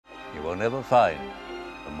will never find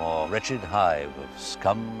a more wretched hive of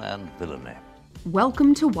scum and villainy.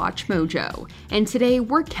 Welcome to Watch Mojo, and today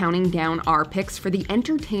we're counting down our picks for the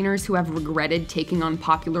entertainers who have regretted taking on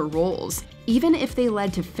popular roles, even if they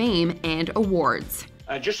led to fame and awards.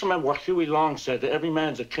 I just remember what Huey Long said, that every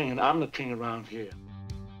man's a king, and I'm the king around here.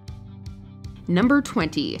 Number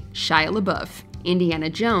 20, Shia LaBeouf, Indiana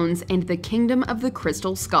Jones and the Kingdom of the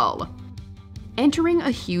Crystal Skull. Entering a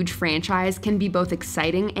huge franchise can be both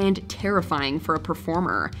exciting and terrifying for a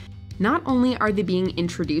performer. Not only are they being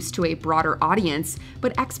introduced to a broader audience,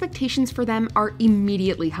 but expectations for them are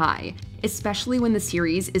immediately high, especially when the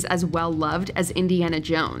series is as well loved as Indiana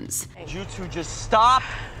Jones. You two just stop.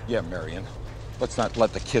 Yeah, Marion. Let's not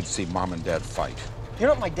let the kids see Mom and Dad fight. You're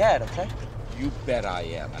not my dad, okay? You bet I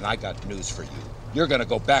am, and I got news for you. You're gonna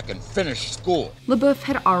go back and finish school. LaBeouf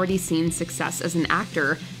had already seen success as an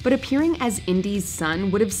actor, but appearing as Indy's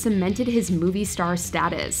son would have cemented his movie star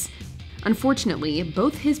status. Unfortunately,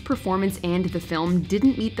 both his performance and the film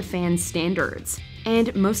didn't meet the fans' standards,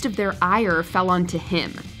 and most of their ire fell onto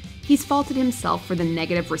him. He's faulted himself for the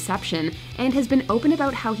negative reception and has been open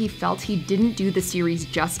about how he felt he didn't do the series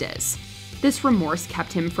justice. This remorse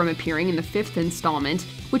kept him from appearing in the 5th installment,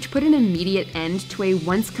 which put an immediate end to a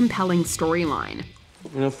once compelling storyline.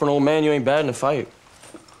 You know, for an old man, you ain't bad in a fight.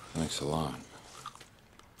 Thanks a lot.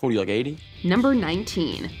 What are you, like 80? Number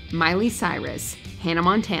 19, Miley Cyrus, Hannah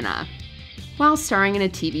Montana. While starring in a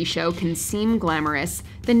TV show can seem glamorous,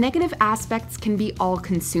 the negative aspects can be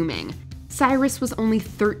all-consuming. Cyrus was only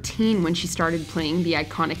 13 when she started playing the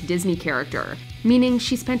iconic Disney character, meaning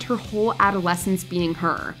she spent her whole adolescence being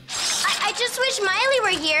her. I just wish Miley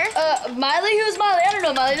were here. Miley? Who's Miley? I don't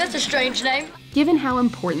know Miley, that's a strange name. Given how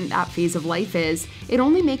important that phase of life is, it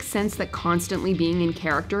only makes sense that constantly being in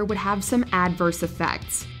character would have some adverse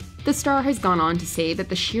effects. The star has gone on to say that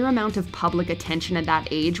the sheer amount of public attention at that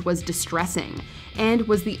age was distressing, and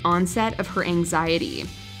was the onset of her anxiety.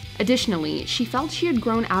 Additionally, she felt she had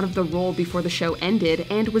grown out of the role before the show ended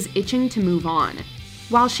and was itching to move on.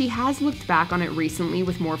 While she has looked back on it recently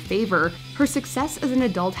with more favor, her success as an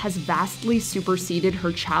adult has vastly superseded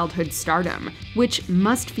her childhood stardom, which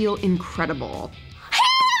must feel incredible.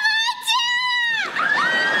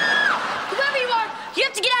 Whoever you are, you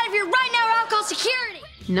have to get out of here right now or I'll call security!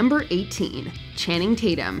 Number 18, Channing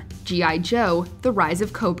Tatum, G.I. Joe, The Rise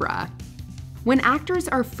of Cobra. When actors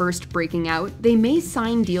are first breaking out, they may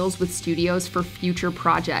sign deals with studios for future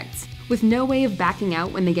projects, with no way of backing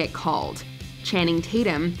out when they get called. Channing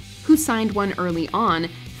Tatum, who signed one early on,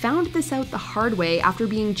 found this out the hard way after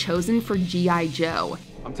being chosen for G.I. Joe.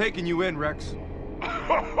 I'm taking you in, Rex.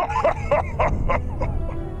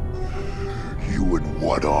 You and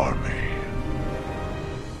what army?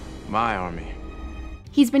 My army.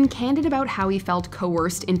 He's been candid about how he felt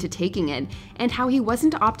coerced into taking it, and how he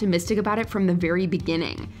wasn't optimistic about it from the very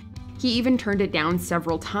beginning. He even turned it down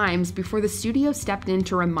several times before the studio stepped in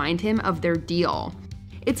to remind him of their deal.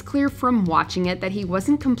 It's clear from watching it that he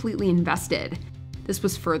wasn't completely invested. This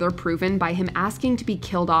was further proven by him asking to be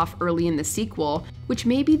killed off early in the sequel, which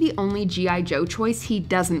may be the only G.I. Joe choice he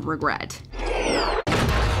doesn't regret.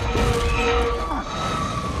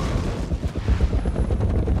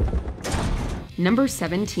 Number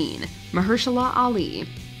 17, Mahershala Ali,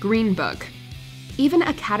 Green Book. Even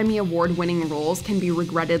Academy Award-winning roles can be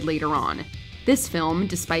regretted later on. This film,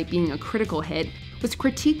 despite being a critical hit, was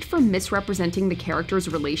critiqued for misrepresenting the character's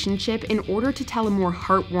relationship in order to tell a more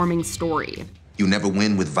heartwarming story. You never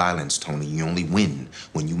win with violence, Tony. You only win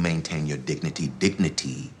when you maintain your dignity.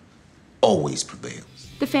 Dignity always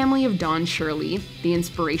prevails. The family of Don Shirley, the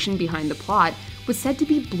inspiration behind the plot, was said to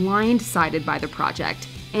be blindsided by the project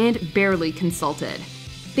and barely consulted.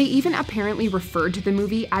 They even apparently referred to the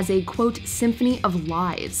movie as a, quote, symphony of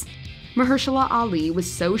lies. Mahershala Ali was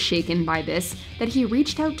so shaken by this that he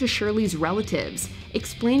reached out to Shirley's relatives,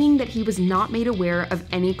 explaining that he was not made aware of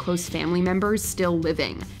any close family members still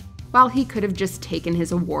living. While he could have just taken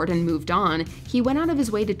his award and moved on, he went out of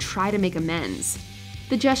his way to try to make amends.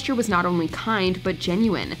 The gesture was not only kind, but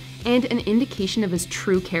genuine, and an indication of his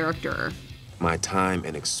true character. My time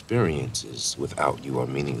and experiences without you are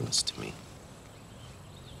meaningless to me.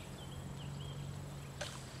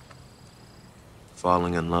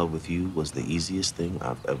 Falling in love with you was the easiest thing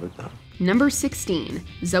I've ever done. Number 16,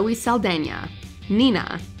 Zoe Saldaña,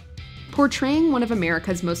 Nina. Portraying one of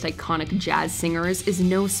America's most iconic jazz singers is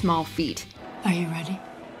no small feat. Are you ready?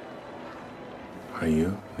 Are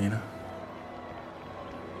you, Nina?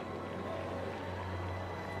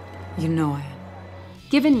 You know I am.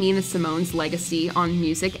 Given Nina Simone's legacy on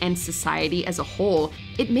music and society as a whole,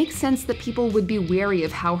 it makes sense that people would be wary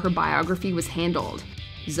of how her biography was handled.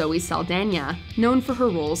 Zoe Saldaña, known for her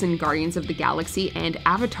roles in Guardians of the Galaxy and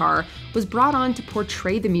Avatar, was brought on to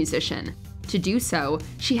portray the musician. To do so,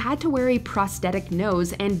 she had to wear a prosthetic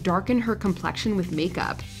nose and darken her complexion with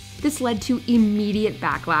makeup. This led to immediate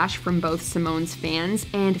backlash from both Simone's fans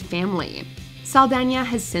and family. Saldaña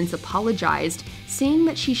has since apologized, saying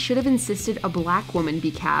that she should have insisted a black woman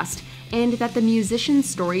be cast, and that the musician's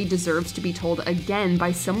story deserves to be told again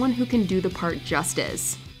by someone who can do the part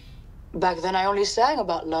justice. Back then I only sang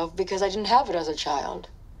about love because I didn't have it as a child.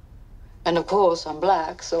 And of course, I'm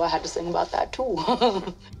black, so I had to sing about that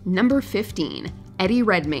too. Number 15. Eddie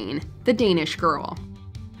Redmayne, The Danish Girl.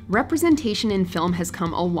 Representation in film has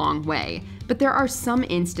come a long way, but there are some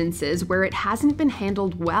instances where it hasn't been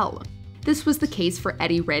handled well. This was the case for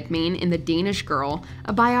Eddie Redmayne in The Danish Girl,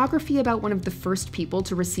 a biography about one of the first people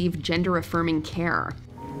to receive gender-affirming care.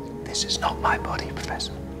 This is not my body,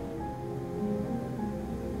 Professor.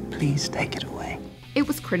 Please take it away. It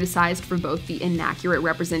was criticized for both the inaccurate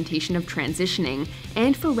representation of transitioning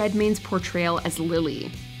and for Redmayne's portrayal as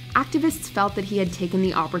Lily. Activists felt that he had taken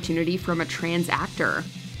the opportunity from a trans actor,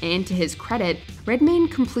 and to his credit, Redmayne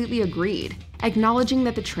completely agreed, acknowledging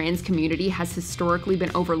that the trans community has historically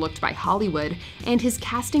been overlooked by Hollywood, and his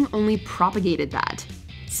casting only propagated that.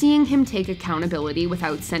 Seeing him take accountability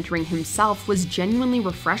without centering himself was genuinely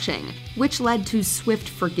refreshing, which led to swift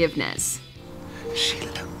forgiveness. She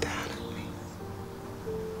looked down at me.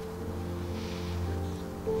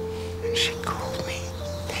 And she called me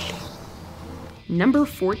Lily. Number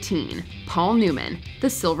 14. Paul Newman, The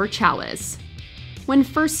Silver Chalice. When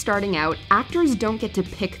first starting out, actors don't get to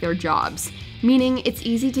pick their jobs, meaning it's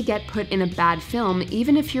easy to get put in a bad film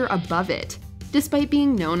even if you're above it. Despite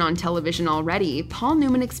being known on television already, Paul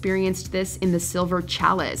Newman experienced this in The Silver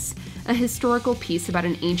Chalice, a historical piece about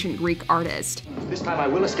an ancient Greek artist. This time I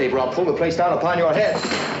will escape, or I'll pull the place down upon your head.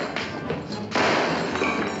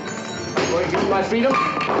 I'm going to give you my freedom.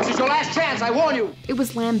 This is your last chance, I warn you. It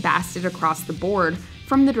was lambasted across the board,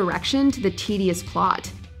 from the direction to the tedious plot.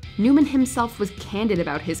 Newman himself was candid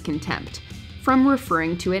about his contempt, from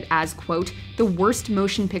referring to it as, quote, the worst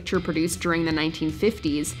motion picture produced during the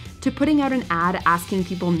 1950s, to putting out an ad asking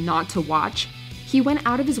people not to watch. He went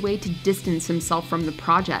out of his way to distance himself from the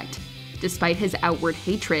project. Despite his outward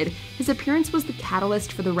hatred, his appearance was the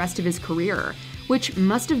catalyst for the rest of his career, which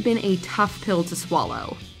must have been a tough pill to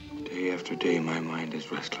swallow. Day after day, my mind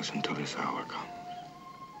is restless until this hour comes.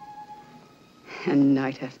 And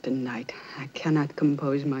night after night, I cannot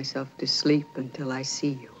compose myself to sleep until I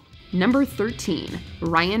see you. Number 13.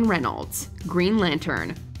 Ryan Reynolds, Green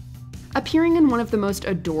Lantern. Appearing in one of the most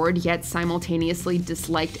adored yet simultaneously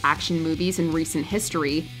disliked action movies in recent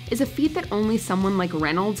history is a feat that only someone like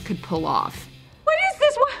Reynolds could pull off. What is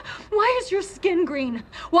this? Why is your skin green?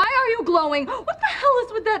 Why are you glowing? What the hell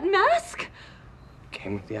is with that mask?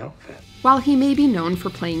 Came with the outfit. While he may be known for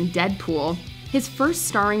playing Deadpool, his first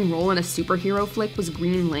starring role in a superhero flick was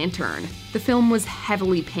Green Lantern. The film was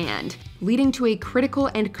heavily panned, leading to a critical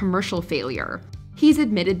and commercial failure. He's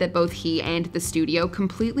admitted that both he and the studio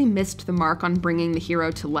completely missed the mark on bringing the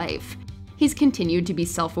hero to life. He's continued to be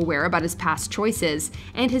self-aware about his past choices,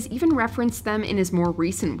 and has even referenced them in his more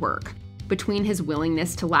recent work. Between his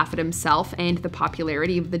willingness to laugh at himself and the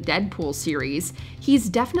popularity of the Deadpool series, he's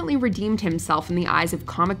definitely redeemed himself in the eyes of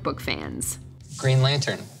comic book fans. Green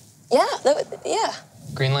Lantern. Yeah.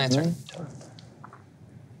 Green Lantern.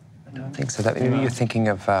 I don't think so. Maybe you're thinking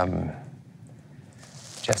of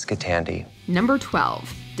Jessica Tandy. Number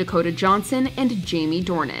 12. Dakota Johnson and Jamie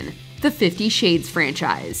Dornan, The 50 Shades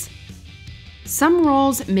franchise. Some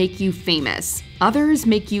roles make you famous, others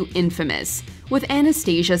make you infamous. With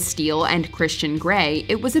Anastasia Steele and Christian Grey,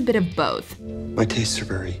 it was a bit of both. My tastes are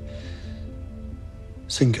very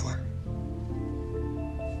singular.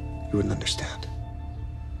 You wouldn't understand.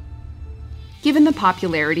 Given the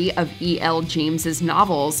popularity of E.L. James's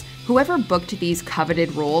novels, whoever booked these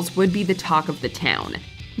coveted roles would be the talk of the town.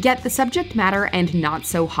 Yet the subject matter and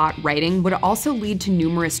not-so-hot writing would also lead to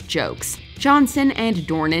numerous jokes. Johnson and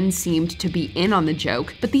Dornan seemed to be in on the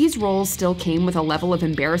joke, but these roles still came with a level of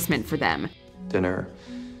embarrassment for them. Dinner,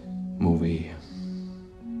 movie,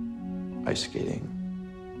 ice skating,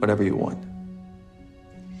 whatever you want.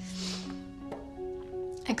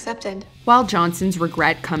 Accepted. While Johnson's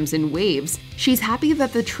regret comes in waves, she's happy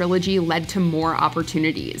that the trilogy led to more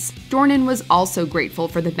opportunities. Dornan was also grateful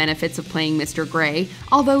for the benefits of playing Mr. Grey,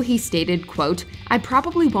 although he stated, quote, I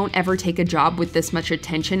probably won't ever take a job with this much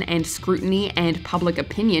attention and scrutiny and public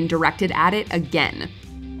opinion directed at it again.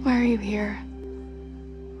 Why are you here?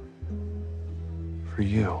 For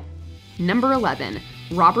you. Number 11.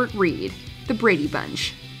 Robert Reed, The Brady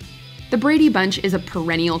Bunch. The Brady Bunch is a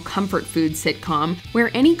perennial comfort food sitcom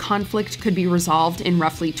where any conflict could be resolved in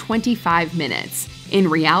roughly 25 minutes. In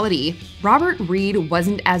reality, Robert Reed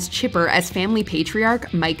wasn't as chipper as family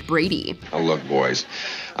patriarch Mike Brady. Oh, look, boys,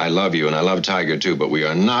 I love you and I love Tiger too, but we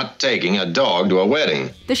are not taking a dog to a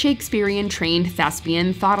wedding. The Shakespearean-trained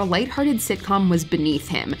thespian thought a lighthearted sitcom was beneath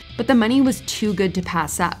him, but the money was too good to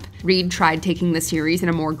pass up. Reed tried taking the series in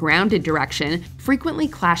a more grounded direction, frequently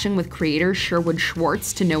clashing with creator Sherwood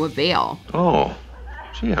Schwartz to no avail. Oh,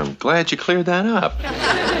 gee, I'm glad you cleared that up.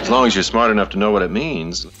 As long as you're smart enough to know what it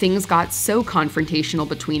means. Things got so confrontational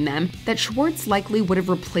between them that Schwartz likely would have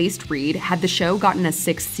replaced Reed had the show gotten a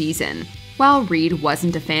 6th season. While Reed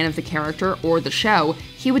wasn't a fan of the character or the show,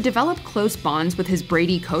 he would develop close bonds with his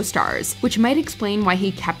Brady co-stars, which might explain why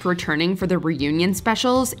he kept returning for the reunion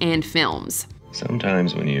specials and films.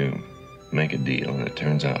 Sometimes when you make a deal and it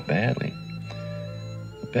turns out badly,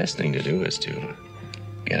 the best thing to do is to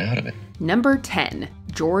get out of it. Number 10.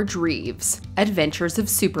 George Reeves, Adventures of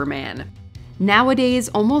Superman. Nowadays,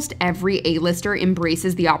 almost every A-lister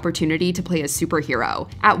embraces the opportunity to play a superhero.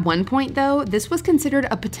 At one point, though, this was considered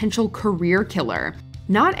a potential career killer.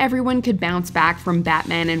 Not everyone could bounce back from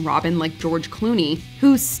Batman and Robin like George Clooney,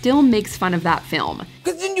 who still makes fun of that film.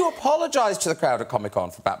 Didn't you apologize to the crowd at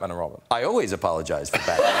Comic-Con for Batman and Robin? I always apologize for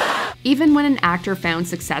Batman. Even when an actor found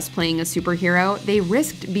success playing a superhero, they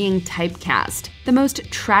risked being typecast. The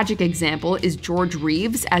most tragic example is George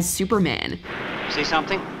Reeves as Superman. See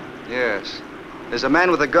something? Yes. There's a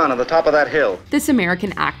man with a gun on the top of that hill. This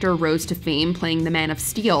American actor rose to fame playing the Man of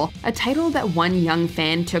Steel, a title that one young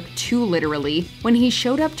fan took too literally when he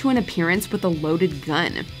showed up to an appearance with a loaded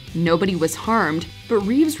gun. Nobody was harmed, but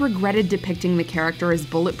Reeves regretted depicting the character as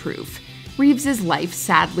bulletproof. Reeves's life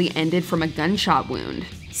sadly ended from a gunshot wound.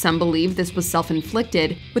 Some believe this was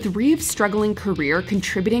self-inflicted, with Reeves' struggling career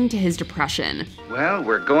contributing to his depression. Well,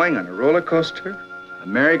 we're going on a roller coaster, a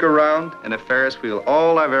merry-go-round, and a Ferris wheel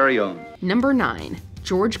all our very own. Number 9.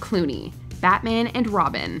 George Clooney, Batman and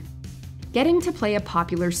Robin. Getting to play a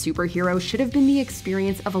popular superhero should have been the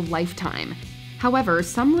experience of a lifetime. However,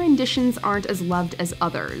 some renditions aren't as loved as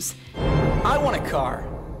others. I want a car.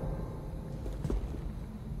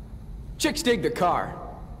 Chicks dig the car.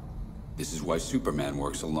 This is why Superman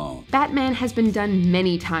works alone. Batman has been done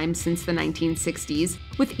many times since the 1960s,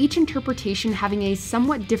 with each interpretation having a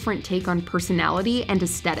somewhat different take on personality and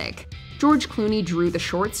aesthetic. George Clooney drew the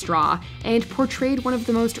short straw and portrayed one of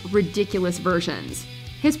the most ridiculous versions.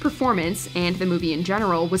 His performance, and the movie in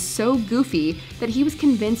general, was so goofy that he was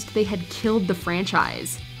convinced they had killed the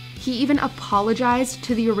franchise. He even apologized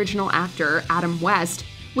to the original actor, Adam West,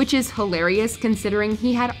 which is hilarious considering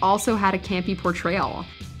he had also had a campy portrayal.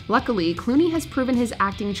 Luckily, Clooney has proven his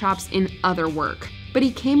acting chops in other work, but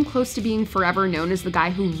he came close to being forever known as the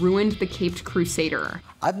guy who ruined The Caped Crusader.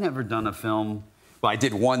 I've never done a film. Well, I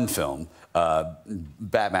did one film,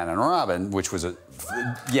 Batman and Robin, which was a...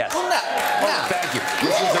 Yes. Oh, thank you.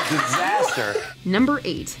 Which was a disaster. Number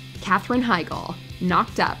 8. Katherine Heigl,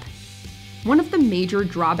 Knocked Up. One of the major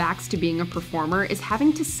drawbacks to being a performer is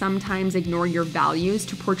having to sometimes ignore your values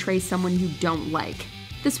to portray someone you don't like.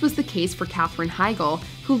 This was the case for Katherine Heigl,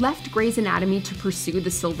 who left Grey's Anatomy to pursue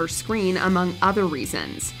the silver screen, among other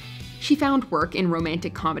reasons. She found work in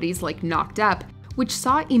romantic comedies like Knocked Up, which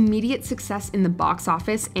saw immediate success in the box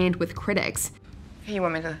office and with critics. You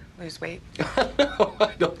want me to lose weight? No,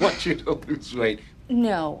 I don't want you to lose weight.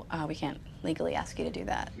 No, we can't legally ask you to do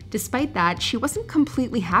that. Despite that, she wasn't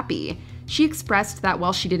completely happy. She expressed that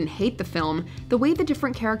while she didn't hate the film, the way the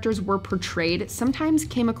different characters were portrayed sometimes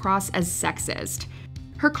came across as sexist.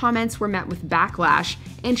 Her comments were met with backlash,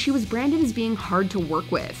 and she was branded as being hard to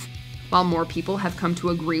work with. While more people have come to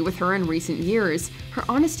agree with her in recent years, her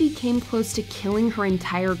honesty came close to killing her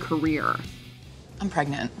entire career. I'm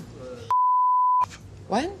pregnant.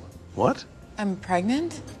 What? What? I'm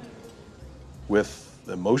pregnant? With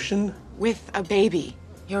emotion? With a baby.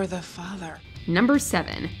 You're the father. Number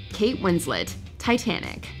 7. Kate Winslet,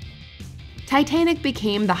 Titanic. Titanic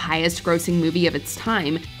became the highest-grossing movie of its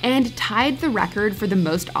time and tied the record for the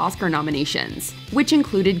most Oscar nominations, which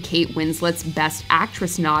included Kate Winslet's Best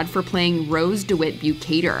Actress nod for playing Rose DeWitt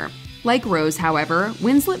Bukater. Like Rose, however,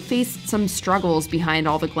 Winslet faced some struggles behind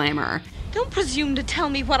all the glamour. Don't presume to tell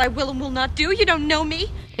me what I will and will not do. You don't know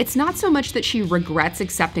me. It's not so much that she regrets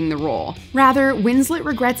accepting the role. Rather, Winslet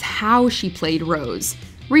regrets how she played Rose.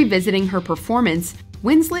 Revisiting her performance,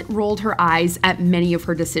 Winslet rolled her eyes at many of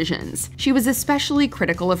her decisions. She was especially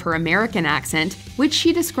critical of her American accent, which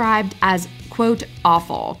she described as, quote,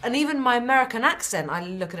 awful. And even my American accent, I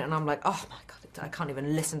look at it and I'm like, oh my God, I can't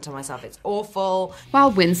even listen to myself. It's awful.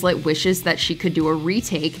 While Winslet wishes that she could do a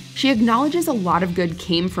retake, she acknowledges a lot of good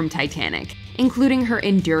came from Titanic, including her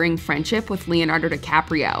enduring friendship with Leonardo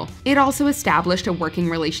DiCaprio. It also established a working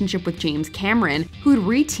relationship with James Cameron, who'd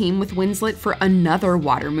re-team with Winslet for another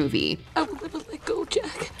water movie. I will never let go,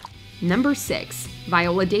 Jack. Number 6.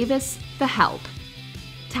 Viola Davis, The Help.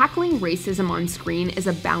 Tackling racism on screen is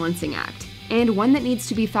a balancing act, and one that needs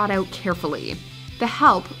to be thought out carefully. The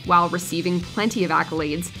Help, while receiving plenty of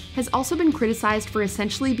accolades, has also been criticized for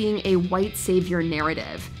essentially being a white savior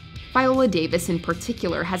narrative. Viola Davis in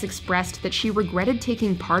particular has expressed that she regretted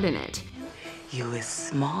taking part in it. You is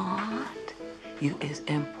smart. You is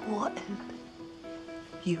important.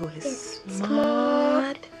 You is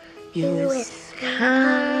smart. You is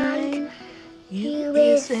kind. You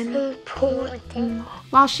is important.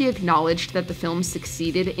 While she acknowledged that the film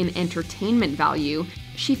succeeded in entertainment value,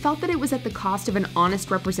 she felt that it was at the cost of an honest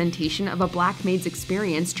representation of a black maid's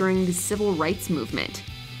experience during the civil rights movement.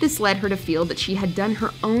 This led her to feel that she had done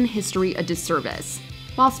her own history a disservice.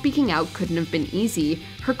 While speaking out couldn't have been easy,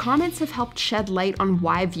 her comments have helped shed light on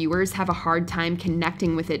why viewers have a hard time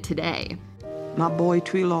connecting with it today. My boy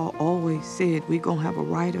Treelaw always said we gonna have a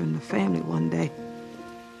writer in the family one day.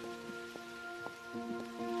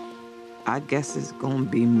 I guess it's gonna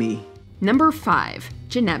be me. Number 5.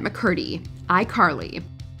 Jeanette McCurdy, iCarly.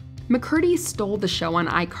 McCurdy stole the show on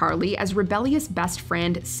iCarly as rebellious best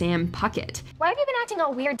friend Sam Puckett. Why have you been acting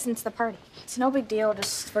all weird since the party? It's no big deal,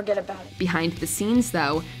 just forget about it. Behind the scenes,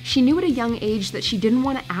 though, she knew at a young age that she didn't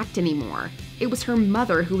want to act anymore. It was her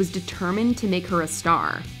mother who was determined to make her a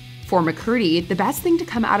star. For McCurdy, the best thing to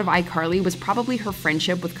come out of iCarly was probably her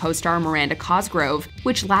friendship with co-star Miranda Cosgrove,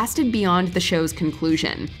 which lasted beyond the show's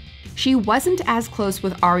conclusion. She wasn't as close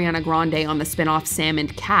with Ariana Grande on the spin-off Sam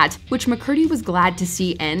and Cat, which McCurdy was glad to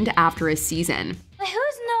see end after a season.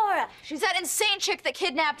 Who's Nora? She's that insane chick that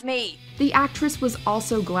kidnapped me. The actress was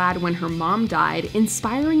also glad when her mom died,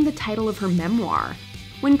 inspiring the title of her memoir.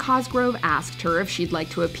 When Cosgrove asked her if she'd like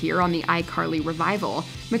to appear on the iCarly revival,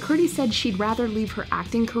 McCurdy said she'd rather leave her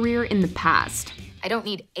acting career in the past. I don't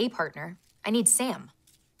need a partner, I need Sam.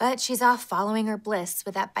 But she's off following her bliss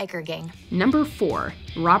with that biker gang. Number 4.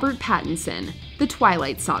 Robert Pattinson, The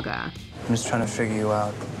Twilight Saga. I'm just trying to figure you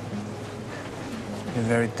out. You're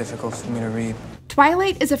very difficult for me to read.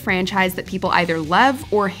 Twilight is a franchise that people either love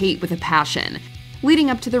or hate with a passion. Leading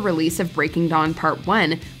up to the release of Breaking Dawn Part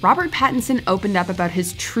 1, Robert Pattinson opened up about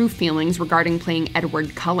his true feelings regarding playing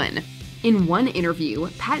Edward Cullen. In one interview,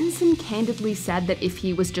 Pattinson candidly said that if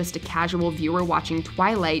he was just a casual viewer watching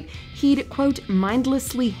Twilight, he'd, quote,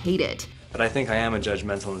 mindlessly hate it. But I think I am a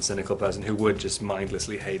judgmental and cynical person who would just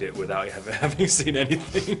mindlessly hate it without having seen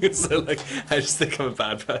anything. So, I just think I'm a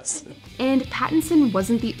bad person. And Pattinson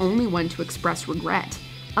wasn't the only one to express regret.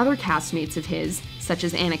 Other castmates of his, such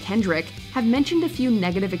as Anna Kendrick, have mentioned a few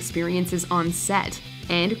negative experiences on set,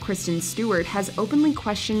 and Kristen Stewart has openly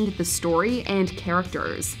questioned the story and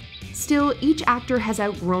characters. Still, each actor has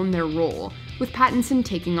outgrown their role, with Pattinson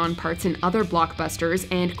taking on parts in other blockbusters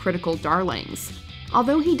and critical darlings.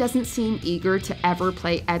 Although he doesn't seem eager to ever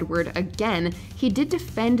play Edward again, he did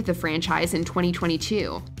defend the franchise in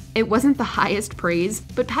 2022. It wasn't the highest praise,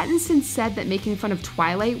 but Pattinson said that making fun of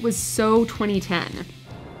Twilight was so 2010.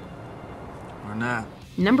 Or not.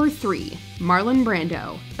 Number 3. Marlon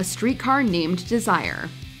Brando, A Streetcar Named Desire.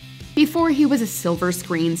 Before he was a silver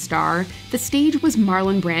screen star, the stage was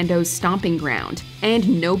Marlon Brando's stomping ground,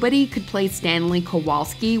 and nobody could play Stanley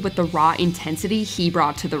Kowalski with the raw intensity he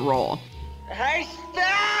brought to the role. Hey,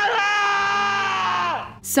 Stella!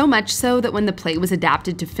 So much so that when the play was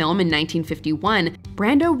adapted to film in 1951,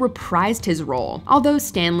 Brando reprised his role. Although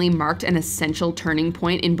Stanley marked an essential turning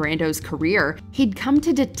point in Brando's career, he'd come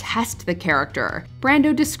to detest the character.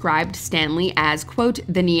 Brando described Stanley as, quote,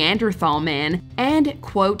 the Neanderthal man, and,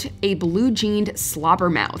 quote, a blue-jeaned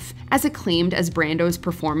slobbermouth. As acclaimed as Brando's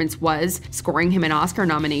performance was, scoring him an Oscar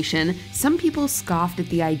nomination, some people scoffed at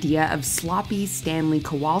the idea of sloppy Stanley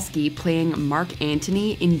Kowalski playing Mark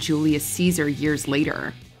Antony in Julius Caesar years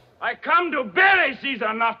later. I come to bury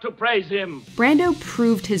Caesar, not to praise him. Brando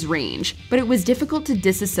proved his range, but it was difficult to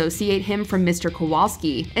disassociate him from Mr.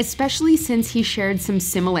 Kowalski, especially since he shared some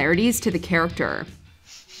similarities to the character.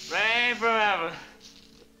 Reign forever.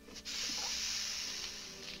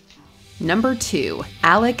 Number 2.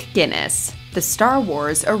 Alec Guinness, The Star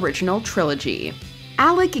Wars Original Trilogy.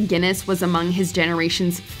 Alec Guinness was among his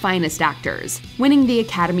generation's finest actors, winning the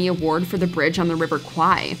Academy Award for The Bridge on the River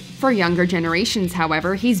Kwai. For younger generations,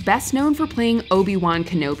 however, he's best known for playing Obi-Wan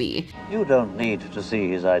Kenobi. You don't need to see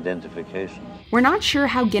his identification. We're not sure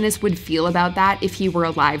how Guinness would feel about that if he were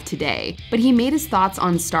alive today, but he made his thoughts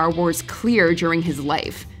on Star Wars clear during his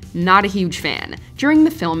life. Not a huge fan. During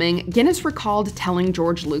the filming, Guinness recalled telling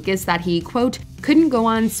George Lucas that he, quote, couldn't go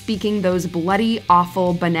on speaking those bloody,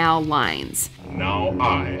 awful, banal lines. Now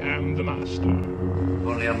I am the master.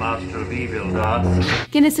 Only a master of evil, gods.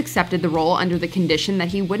 Guinness accepted the role under the condition that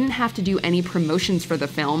he wouldn't have to do any promotions for the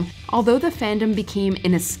film, although the fandom became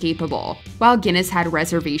inescapable. While Guinness had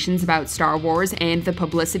reservations about Star Wars and the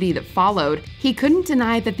publicity that followed, he couldn't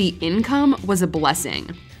deny that the income was a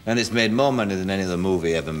blessing. And it's made more money than any other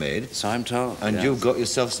movie ever made. So I'm told. And yes. you've got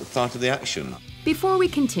yourself part of the action. Before we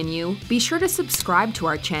continue, be sure to subscribe to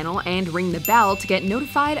our channel and ring the bell to get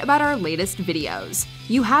notified about our latest videos.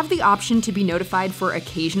 You have the option to be notified for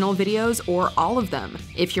occasional videos or all of them.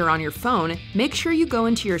 If you're on your phone, make sure you go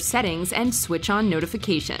into your settings and switch on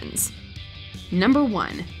notifications. Number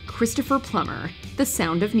 1. Christopher Plummer, The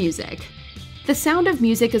Sound of Music. The Sound of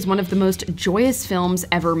Music is one of the most joyous films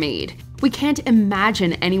ever made. We can't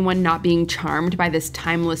imagine anyone not being charmed by this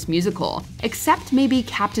timeless musical, except maybe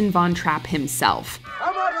Captain Von Trapp himself.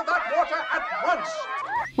 Come out of that water at once!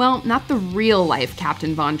 Well, not the real-life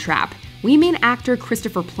Captain Von Trapp. We mean actor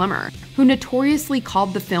Christopher Plummer, who notoriously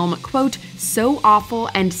called the film, quote, so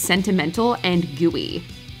awful and sentimental and gooey.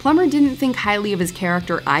 Plummer didn't think highly of his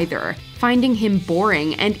character either, finding him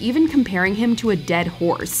boring and even comparing him to a dead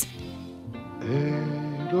horse.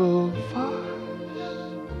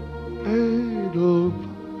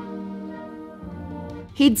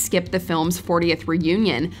 He'd skipped the film's 40th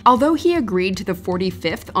reunion, although he agreed to the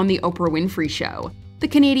 45th on The Oprah Winfrey Show. The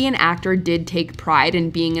Canadian actor did take pride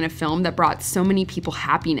in being in a film that brought so many people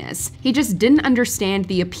happiness. He just didn't understand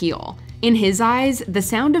the appeal. In his eyes, The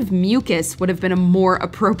Sound of Mucus would have been a more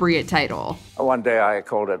appropriate title. One day I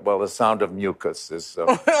called it, well, The Sound of Mucus is...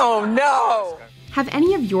 Oh, no! Have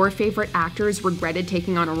any of your favorite actors regretted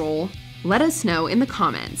taking on a role? Let us know in the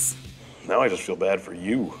comments. Now I just feel bad for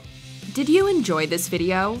you. Did you enjoy this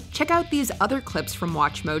video? Check out these other clips from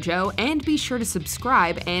WatchMojo and be sure to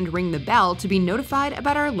subscribe and ring the bell to be notified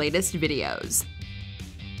about our latest videos.